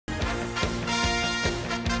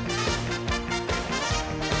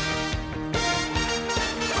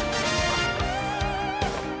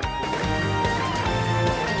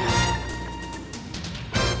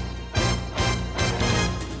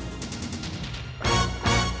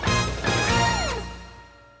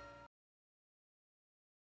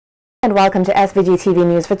And welcome to SVG-TV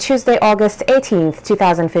News for Tuesday, August 18th,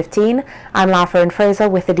 2015. I'm Lafren Fraser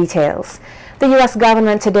with the details. The U.S.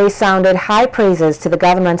 government today sounded high praises to the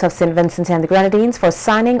government of St. Vincent and the Grenadines for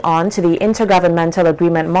signing on to the Intergovernmental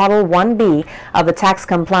Agreement Model 1B of the Tax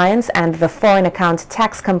Compliance and the Foreign Account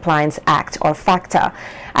Tax Compliance Act, or FACTA.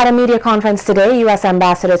 At a media conference today, U.S.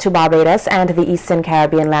 Ambassador to Barbados and the Eastern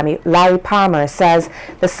Caribbean, Larry Palmer, says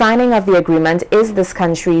the signing of the agreement is this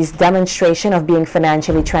country's demonstration of being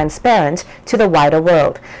financially transparent to the wider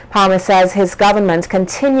world. Palmer says his government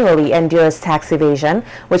continually endures tax evasion,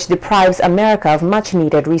 which deprives America of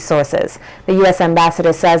much-needed resources. The U.S.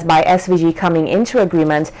 ambassador says by SVG coming into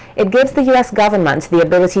agreement, it gives the U.S. government the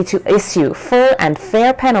ability to issue full and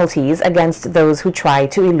fair penalties against those who try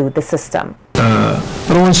to elude the system.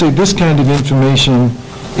 I want to say this kind of information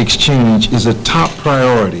exchange is a top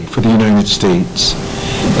priority for the United States,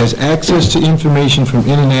 as access to information from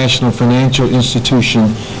international financial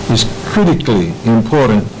institutions is critically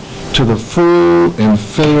important to the full and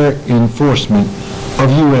fair enforcement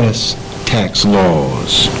of U.S. tax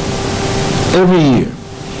laws. Every year,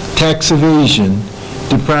 tax evasion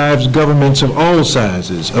deprives governments of all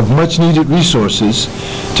sizes of much-needed resources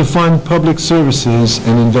to fund public services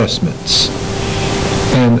and investments.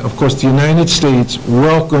 And of course, the United States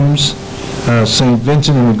welcomes St.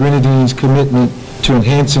 Vincent and the Grenadines' commitment to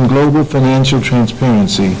enhancing global financial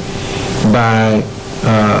transparency by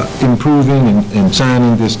improving and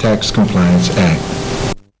signing this Tax Compliance Act.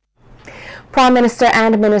 Prime Minister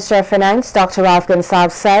and Minister of Finance, Dr. Ralph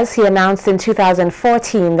Gonsalves, says he announced in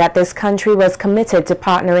 2014 that this country was committed to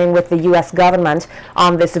partnering with the U.S. government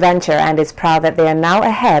on this venture and is proud that they are now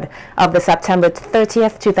ahead of the September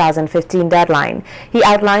 30th, 2015 deadline. He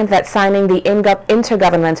outlined that signing the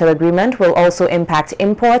intergovernmental agreement will also impact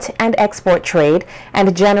import and export trade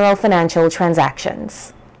and general financial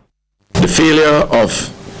transactions. The failure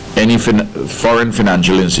of any foreign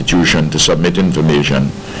financial institution to submit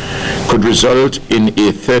information could result in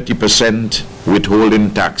a 30%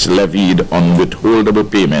 withholding tax levied on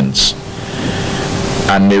withholdable payments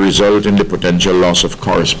and may result in the potential loss of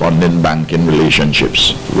corresponding banking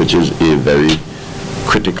relationships, which is a very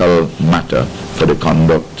critical matter for the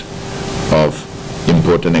conduct of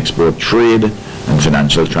import and export trade and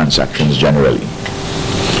financial transactions generally.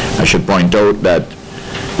 I should point out that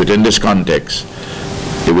within this context,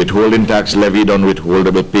 the withholding tax levied on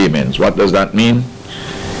withholdable payments, what does that mean?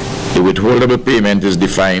 The withholdable payment is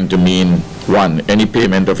defined to mean, 1, any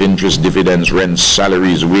payment of interest, dividends, rents,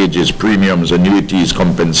 salaries, wages, premiums, annuities,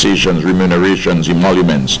 compensations, remunerations,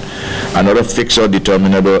 emoluments, and other fixed or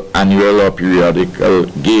determinable annual or periodical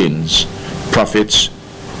gains, profits,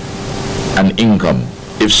 and income,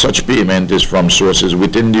 if such payment is from sources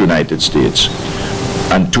within the United States.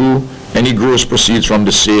 And 2, any gross proceeds from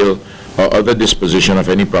the sale or other disposition of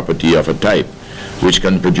any property of a type which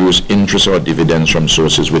can produce interest or dividends from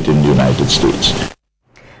sources within the United States.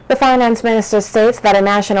 The Finance Minister states that a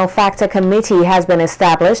National FACTA Committee has been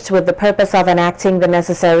established with the purpose of enacting the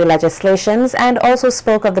necessary legislations and also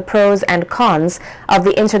spoke of the pros and cons of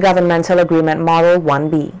the Intergovernmental Agreement Model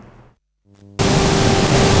 1B.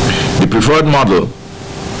 The preferred model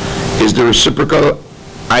is the reciprocal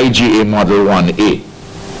IGA Model 1A.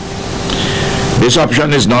 This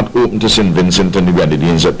option is not open to St. Vincent and the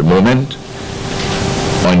Grenadines at the moment,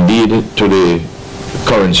 or indeed to the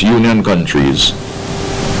current union countries.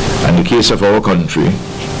 In the case of our country,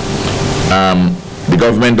 the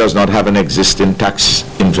government does not have an existing tax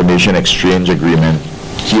information exchange agreement,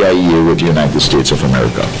 TIA, with the United States of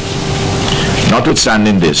America.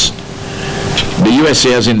 Notwithstanding this, the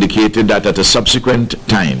USA has indicated that at a subsequent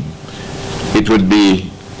time, it would be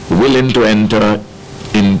willing to enter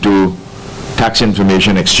into tax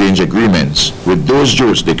information exchange agreements with those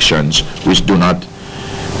jurisdictions which do not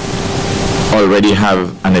already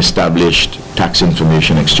have an established tax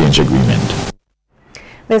information exchange agreement.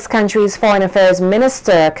 This country's Foreign Affairs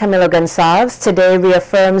Minister, Camilo Gonsalves, today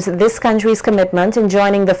reaffirms this country's commitment in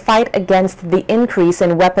joining the fight against the increase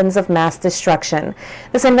in weapons of mass destruction.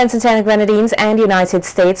 The St. Vincent and Grenadines and United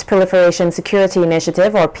States Proliferation Security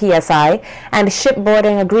Initiative, or PSI, and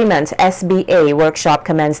Shipboarding Agreement, SBA, workshop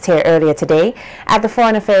commenced here earlier today at the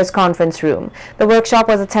Foreign Affairs Conference Room. The workshop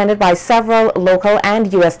was attended by several local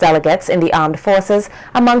and U.S. delegates in the armed forces,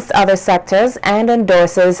 amongst other sectors, and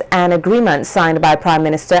endorses an agreement signed by Prime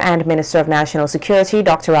Minister Minister and Minister of National Security,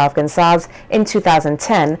 Dr. Ralph Gonsalves, in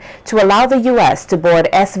 2010 to allow the U.S. to board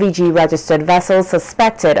SVG-registered vessels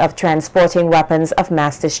suspected of transporting weapons of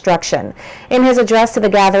mass destruction. In his address to the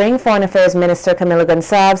gathering, Foreign Affairs Minister Camilo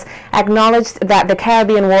Gonsalves acknowledged that the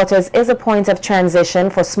Caribbean waters is a point of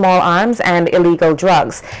transition for small arms and illegal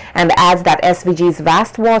drugs, and adds that SVG's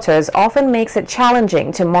vast waters often makes it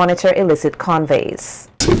challenging to monitor illicit conveys.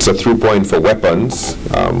 It's a through point for weapons,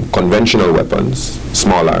 conventional weapons,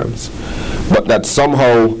 small arms, but that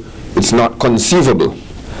somehow it's not conceivable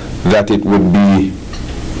that it would be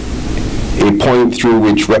a point through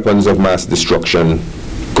which weapons of mass destruction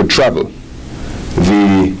could travel.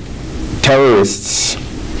 The terrorists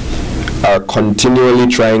are continually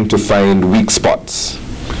trying to find weak spots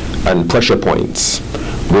and pressure points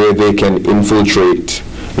where they can infiltrate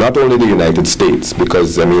not only the United States,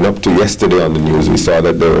 because I mean up to yesterday on the news we saw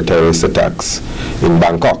that there were terrorist attacks in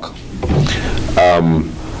Bangkok.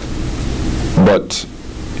 But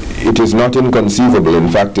it is not inconceivable, in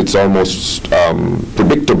fact it's almost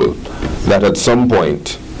predictable that at some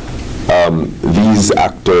point these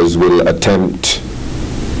actors will attempt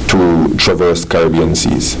to traverse Caribbean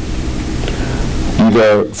seas,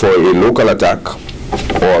 either for a local attack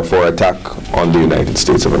or for attack on the United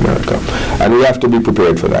States of America. And we have to be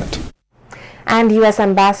prepared for that. And U.S.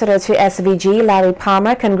 Ambassador to SVG, Larry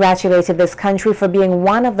Palmer, congratulated this country for being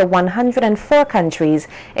one of the 104 countries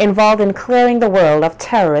involved in clearing the world of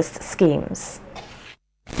terrorist schemes.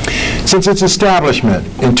 Since its establishment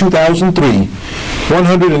in 2003,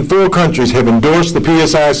 104 countries have endorsed the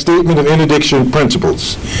PSI Statement of Interdiction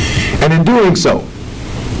Principles. And in doing so,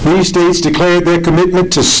 these states declared their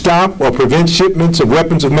commitment to stop or prevent shipments of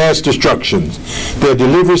weapons of mass destruction, their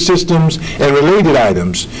delivery systems, and related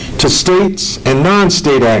items to states and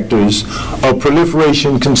non-state actors of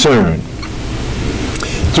proliferation concern.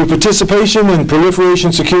 Through participation in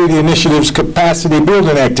Proliferation Security Initiative's capacity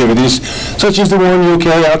building activities, such as the one you'll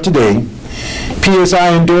carry out today,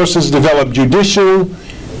 PSI endorses develop judicial,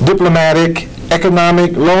 diplomatic,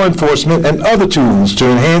 economic, law enforcement, and other tools to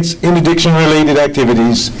enhance interdiction-related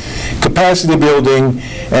activities, capacity building,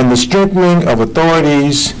 and the strengthening of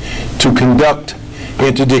authorities to conduct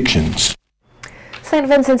interdictions. St.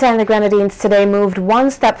 Vincent and the Grenadines today moved one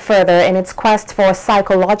step further in its quest for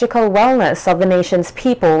psychological wellness of the nation's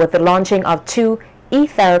people with the launching of 2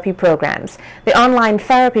 e-therapy programs. The online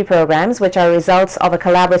therapy programs, which are results of a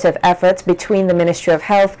collaborative effort between the Ministry of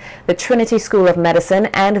Health, the Trinity School of Medicine,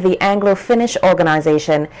 and the Anglo-Finnish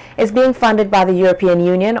organization, is being funded by the European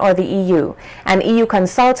Union or the EU. An EU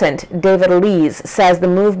consultant, David Lees, says the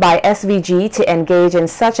move by SVG to engage in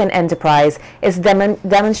such an enterprise is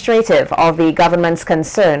demonstrative of the government's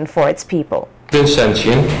concern for its people.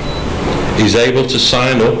 Vincentian is able to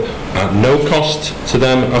sign up at no cost to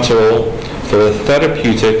them at all for a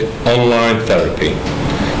therapeutic online therapy.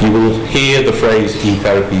 You will hear the phrase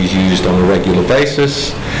e-therapy is used on a regular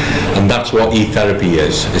basis, and that's what e-therapy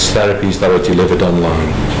is. It's therapies that are delivered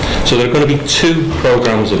online. So there are going to be 2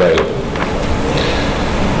 programs available.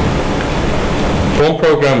 One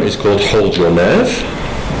program is called Hold Your Nerve,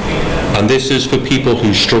 and this is for people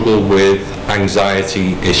who struggle with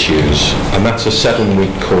anxiety issues, and that's a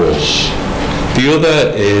 7-week course. The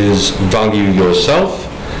other is Value Yourself,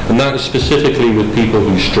 and that is specifically with people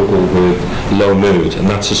who struggle with low mood, and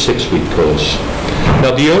that's a 6-week course.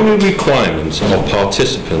 Now, the only requirement of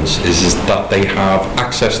participants is that they have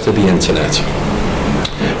access to the internet.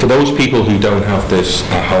 For those people who don't have this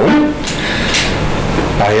at home,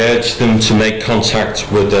 I urge them to make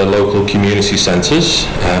contact with their local community centres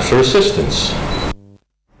for assistance.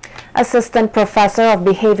 Assistant Professor of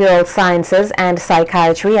Behavioral Sciences and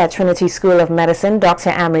Psychiatry at Trinity School of Medicine,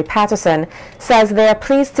 Dr. Amory Patterson, says they are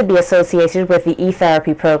pleased to be associated with the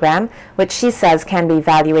e-therapy program, which she says can be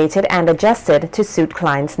evaluated and adjusted to suit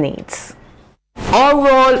clients' needs. Our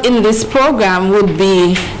role in this program would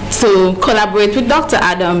be to collaborate with Dr.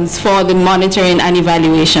 Adams for the monitoring and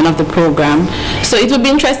evaluation of the program. So it would be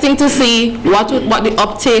interesting to see what the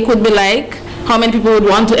uptake would be like, how many people would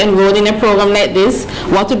want to enroll in a program like this,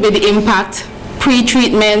 what would be the impact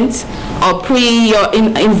pre-treatment or pre your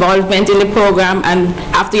involvement in the program, and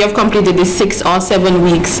after you have completed the 6 or 7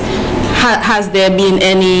 weeks, has there been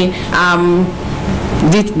any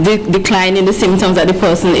decline in the symptoms that the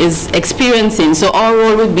person is experiencing. So our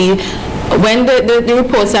role would be, when the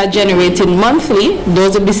reports are generated monthly,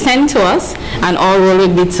 those will be sent to us, and our role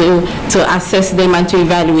would be to assess them and to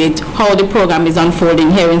evaluate how the program is unfolding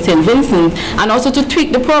here in St. Vincent, and also to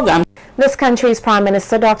tweak the program. This country's Prime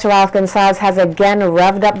Minister, Dr. Ralph Gonsalves, has again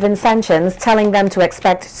revved up Vincentians, telling them to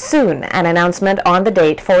expect soon an announcement on the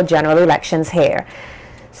date for general elections here.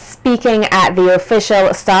 Speaking at the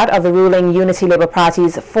official start of the ruling Unity Labour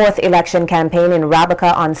Party's fourth election campaign in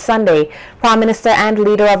Rabaca on Sunday, Prime Minister and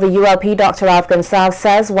leader of the ULP, Dr. Ralph Gonsalves,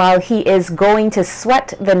 says while he is going to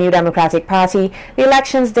sweat the New Democratic Party, the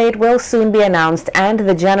elections date will soon be announced and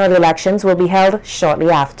the general elections will be held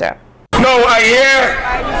shortly after. No, I hear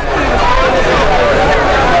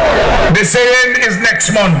the saying is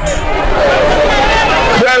next month.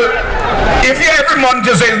 Well, if you every month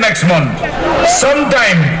you say next month,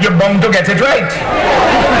 sometime you're bound to get it right.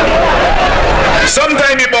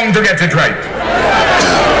 Sometime you're bound to get it right.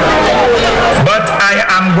 But I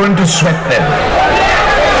am going to sweat them.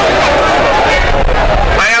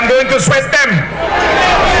 I am going to sweat them.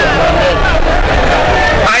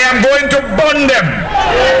 I am going to bond them.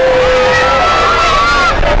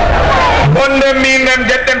 Bond them mean them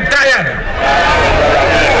get them tired.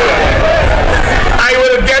 I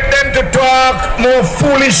will get them to talk more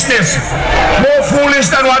foolishness, more foolish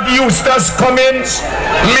than what Eustace Cummins,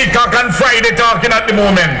 Leacock and Friday talking at the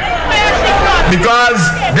moment, because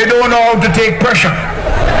they don't know how to take pressure.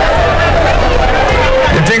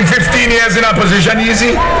 You think 15 years in opposition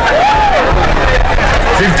easy? 15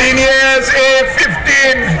 years,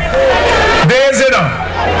 15 days, you know.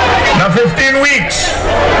 Now 15 weeks,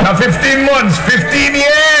 now 15 months, 15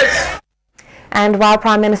 years. And while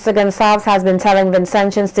Prime Minister Gonsalves has been telling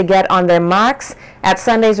Vincentians to get on their marks, at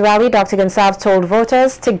Sunday's rally, Dr. Gonsalves told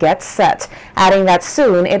voters to get set, adding that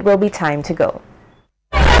soon it will be time to go.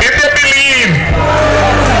 If they believe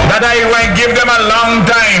that I will give them a long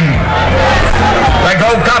time, like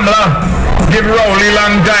how Kamala give Rowley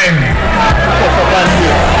long time,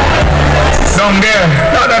 down there,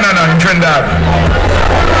 no, in Trinidad.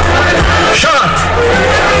 Short.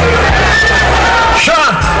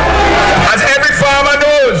 As every farmer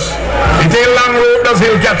knows, the tail long road does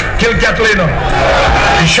kill cattle, you know.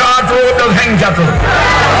 The short road does hang cattle.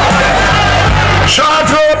 Short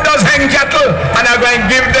rope does hang cattle, and I'm going to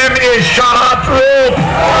give them a short rope.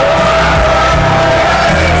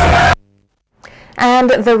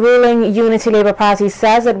 And the ruling Unity Labour Party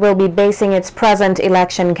says it will be basing its present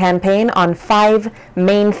election campaign on 5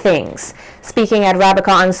 main things. Speaking at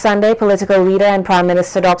Rabaca on Sunday, political leader and Prime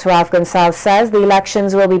Minister Dr. Ralph Gonsalves says the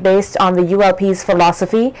elections will be based on the ULP's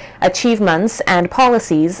philosophy, achievements and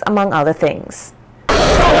policies, among other things.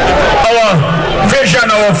 Our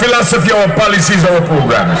vision, our philosophy, our policies, our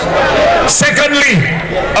programs. Secondly,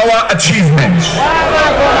 our achievements.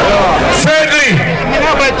 Thirdly,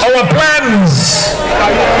 our plans,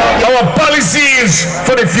 our policies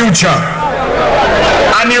for the future.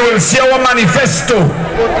 And you will see our manifesto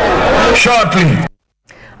shortly.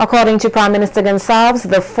 According to Prime Minister Gonsalves,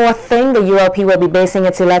 the fourth thing the ULP will be basing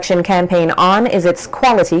its election campaign on is its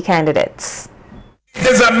quality candidates.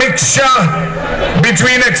 There's a mixture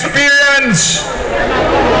between experience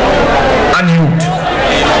and youth.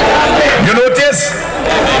 You notice?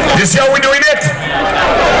 You see how we're doing it?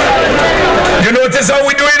 You notice how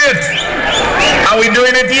we're doing it? Are we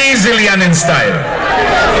doing it easily and in style?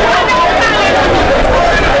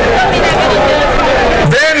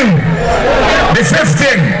 Then, the fifth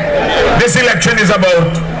thing, this election is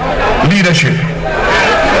about leadership.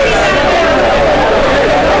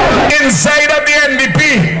 Inside of the NDP,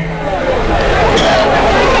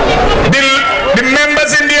 the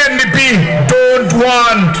members in the NDP don't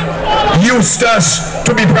want Eustace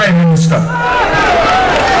to be Prime Minister.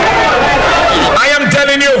 I am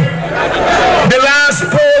telling you, the last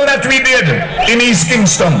poll that we did in East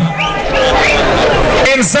Kingston,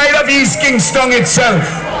 inside of East Kingston itself,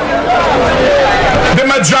 the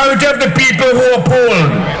majority of the people who were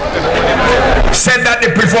polled said that they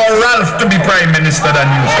prefer Ralph to be Prime Minister than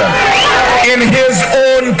Eustace in his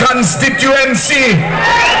own constituency,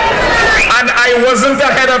 and I wasn't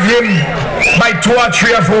ahead of him by 2 or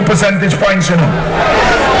 3 or 4 percentage points, you know.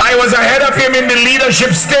 I was ahead of him in the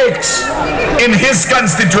leadership stakes in his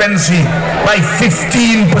constituency by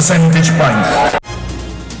 15 percentage points.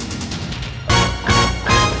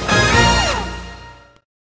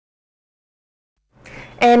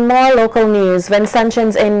 In more local news,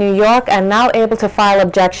 Vincentians in New York are now able to file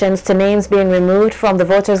objections to names being removed from the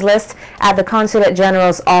voters list at the Consulate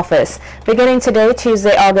General's office. Beginning today,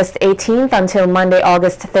 Tuesday, August 18th, until Monday,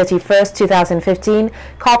 August 31st, 2015,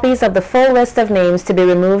 copies of the full list of names to be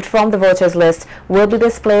removed from the voters list will be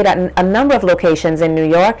displayed at a number of locations in New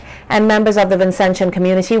York, and members of the Vincentian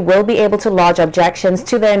community will be able to lodge objections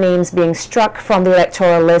to their names being struck from the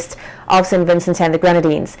electoral list of St. Vincent and the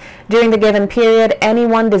Grenadines. During the given period,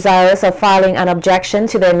 anyone desirous of filing an objection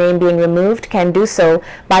to their name being removed can do so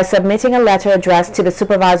by submitting a letter addressed to the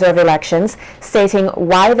Supervisor of Elections stating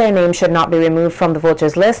why their name should not be removed from the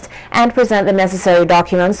voters list and present the necessary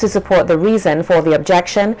documents to support the reason for the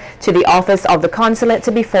objection to the office of the consulate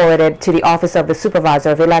to be forwarded to the office of the Supervisor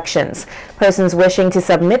of Elections. Persons wishing to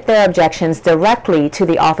submit their objections directly to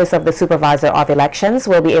the office of the Supervisor of Elections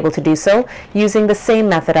will be able to do so using the same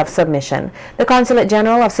method of submission. The Consulate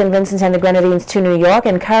General of St. Vincent and the Grenadines to New York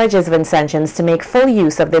encourages Vincentians to make full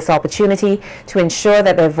use of this opportunity to ensure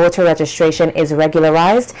that their voter registration is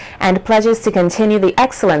regularized and pledges to continue the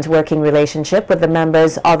excellent working relationship with the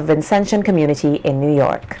members of the Vincentian community in New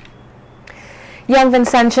York. Young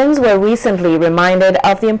Vincentians were recently reminded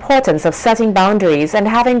of the importance of setting boundaries and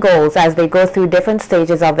having goals as they go through different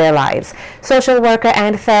stages of their lives. Social worker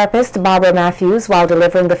and therapist Barbara Matthews, while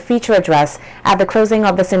delivering the feature address at the closing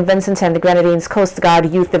of the St. Vincent and the Grenadines Coast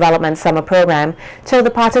Guard Youth Development Summer Program, told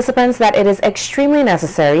the participants that it is extremely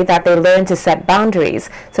necessary that they learn to set boundaries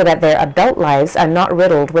so that their adult lives are not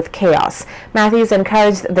riddled with chaos. Matthews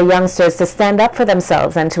encouraged the youngsters to stand up for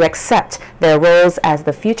themselves and to accept their roles as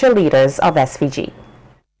the future leaders of SVG.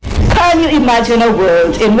 Can you imagine a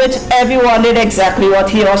world in which everyone did exactly what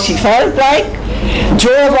he or she felt like,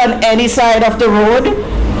 drove on any side of the road,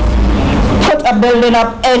 put a building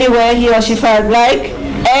up anywhere he or she felt like,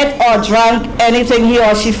 ate or drank anything he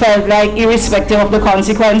or she felt like, irrespective of the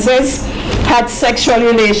consequences, had sexual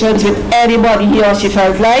relations with anybody he or she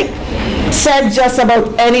felt like, said just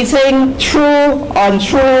about anything, true,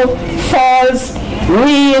 untrue, false,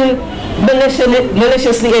 real,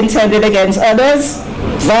 maliciously intended against others?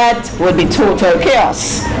 That would be total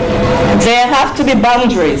chaos. There have to be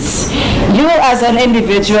boundaries. You as an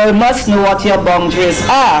individual must know what your boundaries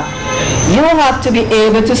are. You have to be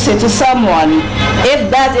able to say to someone,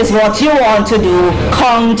 if that is what you want to do,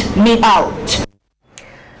 count me out.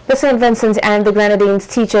 The St. Vincent and the Grenadines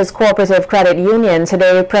Teachers Cooperative Credit Union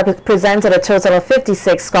today presented a total of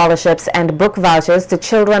 56 scholarships and book vouchers to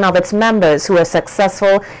children of its members who were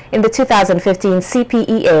successful in the 2015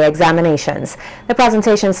 CPEA examinations. The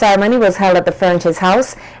presentation ceremony was held at the Furnish's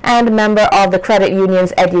House, and member of the credit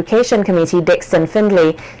union's Education Committee, Dixon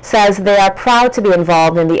Findlay, says they are proud to be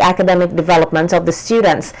involved in the academic development of the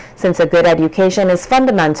students, since a good education is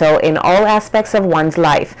fundamental in all aspects of one's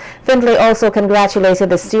life. Findlay also congratulated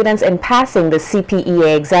the students in passing the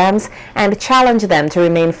CPEA exams and challenged them to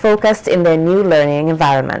remain focused in their new learning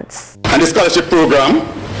environments. And the scholarship program,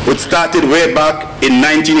 which started way back in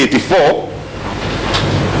 1984,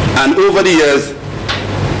 and over the years,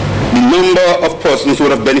 the number of persons who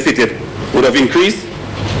would have benefited would have increased,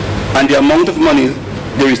 and the amount of money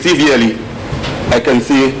they receive yearly, I can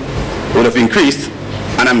say, would have increased,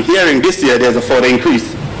 and I'm hearing this year there's a further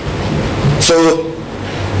increase. So,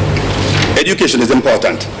 education is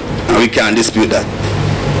important, and we can't dispute that.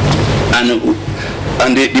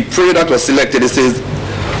 And the prayer that was selected, it says,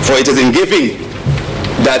 for it is in giving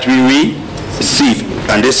that we receive.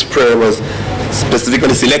 And this prayer was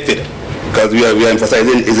specifically selected because we are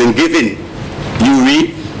emphasizing is in giving you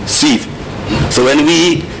receive. So when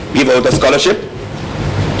we give out a scholarship,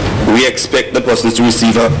 we expect the persons to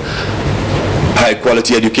receive a high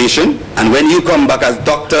quality education. And when you come back as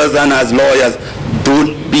doctors and as lawyers,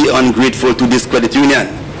 don't be ungrateful to this credit union.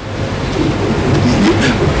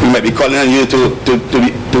 We might be calling on you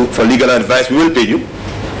for legal advice. We will pay you,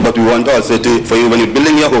 but we want also for you, when you're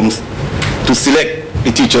building your homes, to select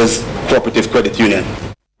the Teachers Cooperative Credit Union.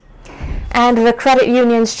 And the credit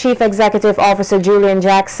union's Chief Executive Officer Julian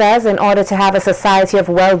Jack says in order to have a society of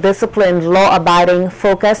well-disciplined, law-abiding,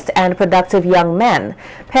 focused and productive young men,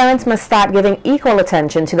 parents must start giving equal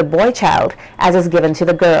attention to the boy child as is given to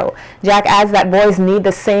the girl. Jack adds that boys need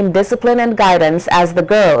the same discipline and guidance as the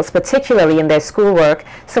girls, particularly in their schoolwork,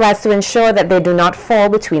 so as to ensure that they do not fall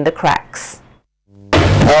between the cracks.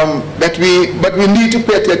 But we need to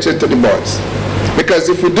pay attention to the boys, because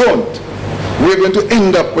if we don't, we're going to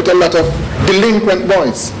end up with a lot of delinquent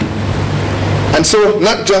boys. And so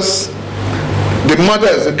not just the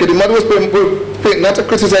mothers, okay, the mother will pay, not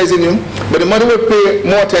criticizing you, but the mother will pay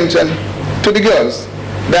more attention to the girls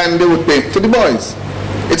than they would pay to the boys.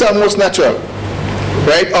 It's almost natural,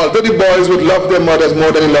 right? Although the boys would love their mothers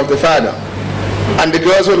more than they love the father, and the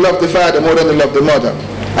girls would love the father more than they love the mother.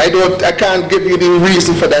 I can't give you the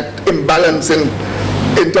reason for that imbalance in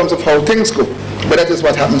terms of how things go. But that is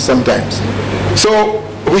what happens sometimes. So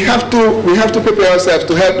we have to prepare ourselves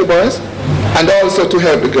to help the boys and also to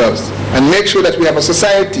help the girls, and make sure that we have a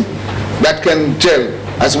society that can gel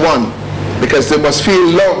as one, because they must feel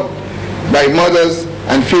loved by mothers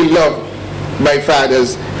and feel loved by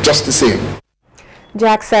fathers just the same.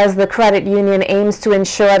 Jack says the credit union aims to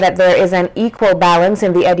ensure that there is an equal balance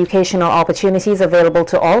in the educational opportunities available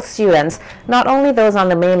to all students, not only those on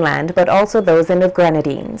the mainland, but also those in the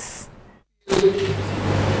Grenadines.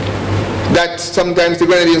 That sometimes the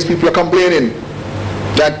Grenadines people are complaining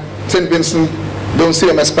that St. Vincent don't see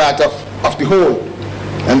them as part of the whole.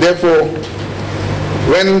 And therefore,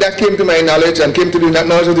 when that came to my knowledge and came to the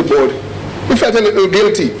knowledge of the board, we felt a little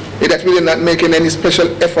guilty that we were not making any special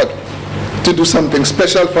effort to do something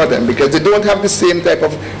special for them, because they don't have the same type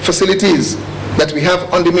of facilities that we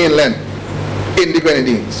have on the mainland in the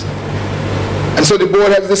Grenadines. And so the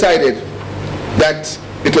board has decided that,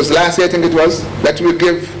 it was last year I think it was, that we'll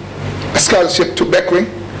give a scholarship to Beckwith.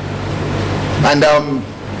 And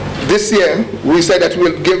this year we said that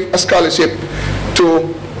we'll give a scholarship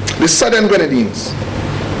to the Southern Grenadines.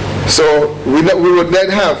 So we would then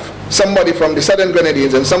have somebody from the Southern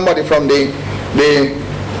Grenadines and somebody from the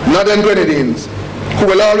Northern Grenadines who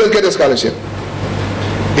will always get a scholarship.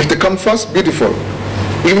 If they come first, beautiful.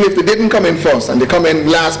 Even if they didn't come in first and they come in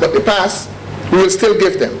last but they pass, we will still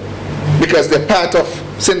give them, because they're part of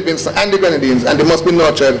St. Vincent and the Grenadines, and they must be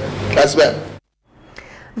nurtured as well.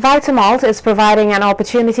 Vitamalt is providing an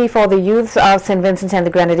opportunity for the youths of St. Vincent and the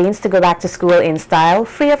Grenadines to go back to school in style,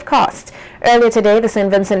 free of cost. Earlier today, the St.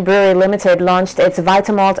 Vincent Brewery Limited launched its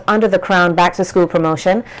Vitamalt Under the Crown Back to School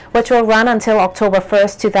promotion, which will run until October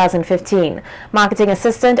 1st, 2015. Marketing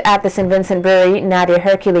assistant at the St. Vincent Brewery, Nadia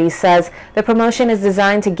Hercules, says the promotion is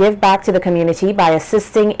designed to give back to the community by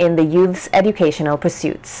assisting in the youth's educational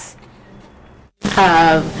pursuits.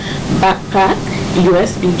 Have backpack,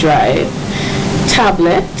 USB drive,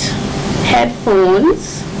 tablet,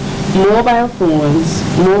 headphones, mobile phones,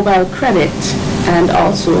 mobile credit, and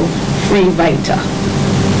also free Vita.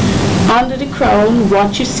 Under the crown,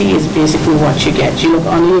 what you see is basically what you get. You look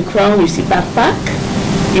under your crown, you see backpack,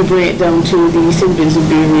 you bring it down to the St. Vincent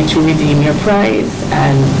Brewery to redeem your prize,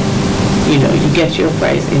 and you get your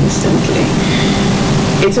prize instantly.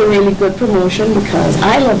 It's a really good promotion because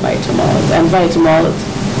I love Vitamalt, and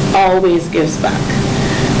Vitamalt always gives back.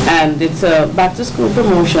 And it's a back-to-school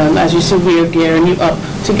promotion. As you see, we're gearing you up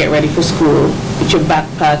to get ready for school with your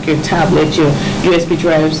backpack, your tablet, your USB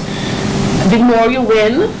drives. The more you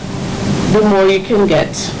win, the more you can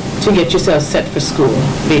get to get yourself set for school,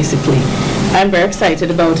 basically. I'm very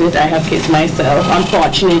excited about it. I have kids myself.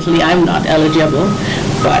 Unfortunately, I'm not eligible.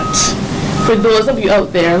 But for those of you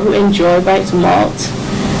out there who enjoy Vitamalt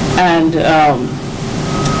and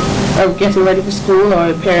are getting ready for school,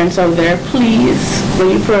 or parents out there, please, when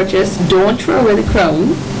you purchase, don't throw away the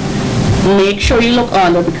crown. Make sure you look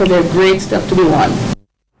under, because they're great stuff to be won.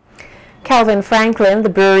 Calvin Franklin, the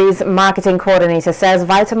brewery's marketing coordinator, says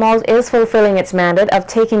Vitamalt is fulfilling its mandate of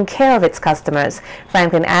taking care of its customers.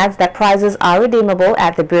 Franklin adds that prizes are redeemable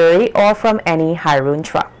at the brewery or from any Hiroon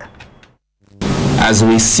truck. As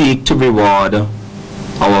we seek to reward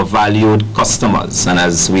our valued customers, and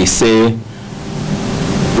as we say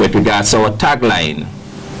with regards to our tagline,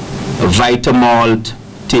 Vitamalt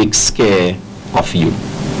takes care of you.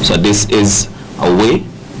 So this is a way,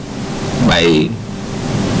 by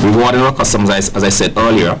rewarding our customers, as I said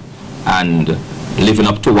earlier, and living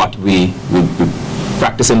up to what we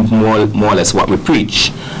practicing more or less what we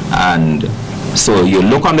preach. And so you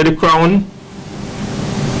look under the crown,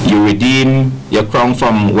 you redeem your crown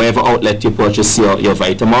from wherever outlet you purchase your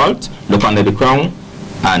Vitamalt, look under the crown,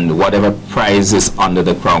 and whatever prize is under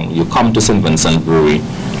the crown, you come to St. Vincent Brewery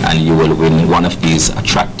and you will win one of these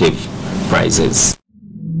attractive prizes.